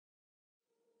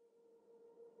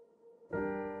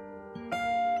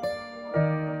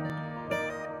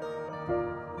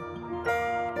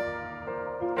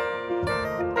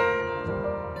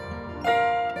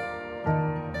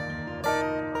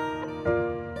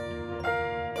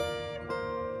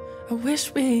I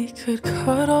wish we could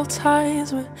cut all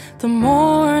ties with the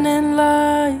morning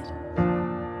light,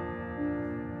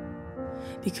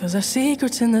 because our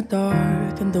secret's in the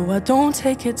dark. And though I don't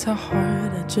take it to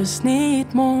heart, I just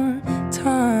need more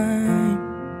time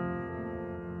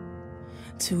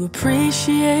to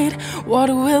appreciate what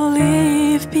we'll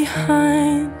leave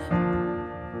behind.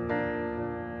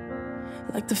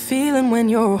 Like the feeling when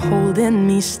you're holding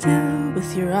me still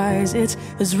with your eyes. It's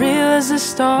as real as the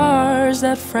stars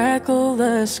that freckle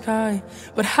the sky.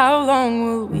 But how long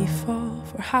will we fall?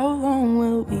 For how long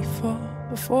will we fall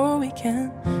before we can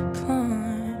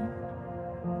climb?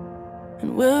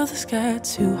 And will this get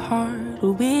too hard?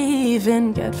 Will we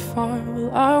even get far?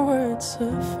 Will our words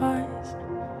suffice?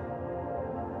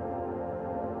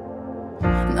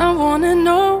 And I wanna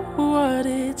know what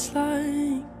it's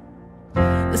like.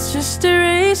 Let's just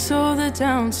erase all the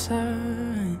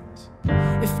downsides.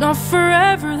 If not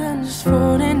forever, then just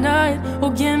for tonight. Oh,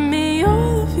 give me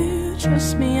all of you.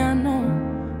 Trust me, I know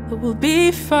that we'll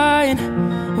be fine.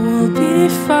 We'll be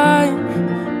fine.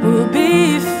 We'll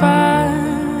be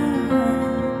fine.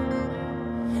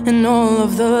 And all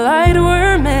of the light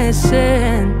we're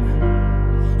missing,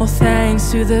 all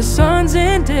thanks to the sun's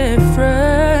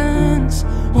indifference.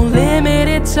 Oh,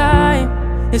 limited time.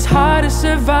 It's hard to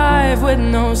survive with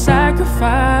no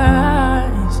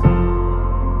sacrifice.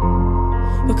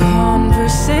 But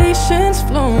conversations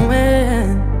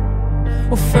flowing,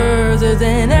 oh, further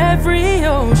than every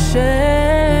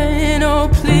ocean. Oh,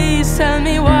 please tell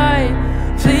me why,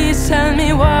 please tell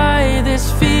me why this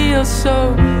feels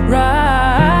so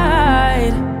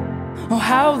right. Oh,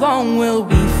 how long will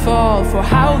we fall? For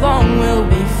how long will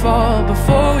we fall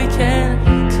before we can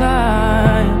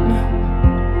climb?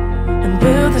 And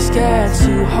will this get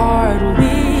too hard? Will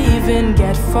we even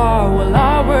get far? Will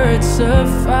our words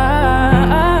suffice?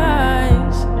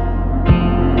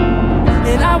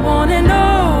 And I wanna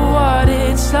know what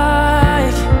it's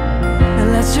like.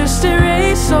 And let's just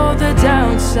erase all the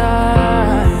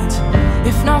downsides.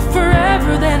 If not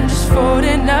forever, then just for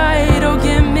tonight. Oh,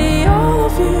 give me all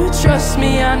of you. Trust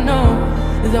me, I know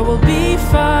that we'll be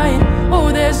fine. Oh,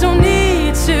 there's no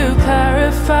need to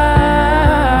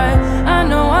clarify. I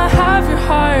know I have your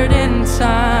heart in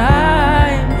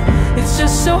time. It's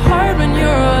just so hard when you're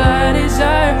all I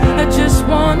desire. I just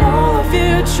want all of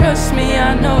you. Trust me,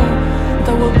 I know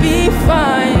that we'll be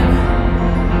fine.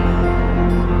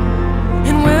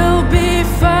 And we'll be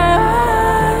fine.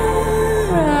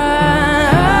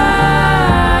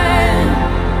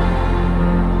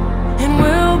 And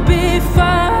we'll be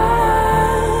fine.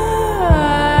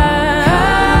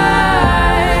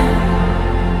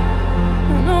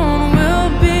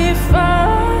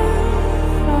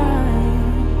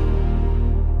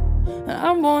 I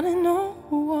wanna know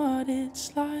what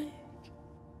it's like.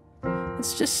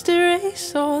 Let's just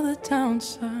erase all the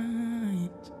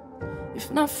downsides. If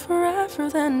not forever,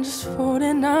 then just for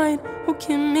tonight. Oh,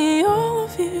 give me all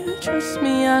of you. Trust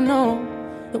me, I know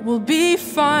that we'll be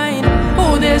fine.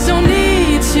 Oh, there's no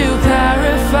need to clarify.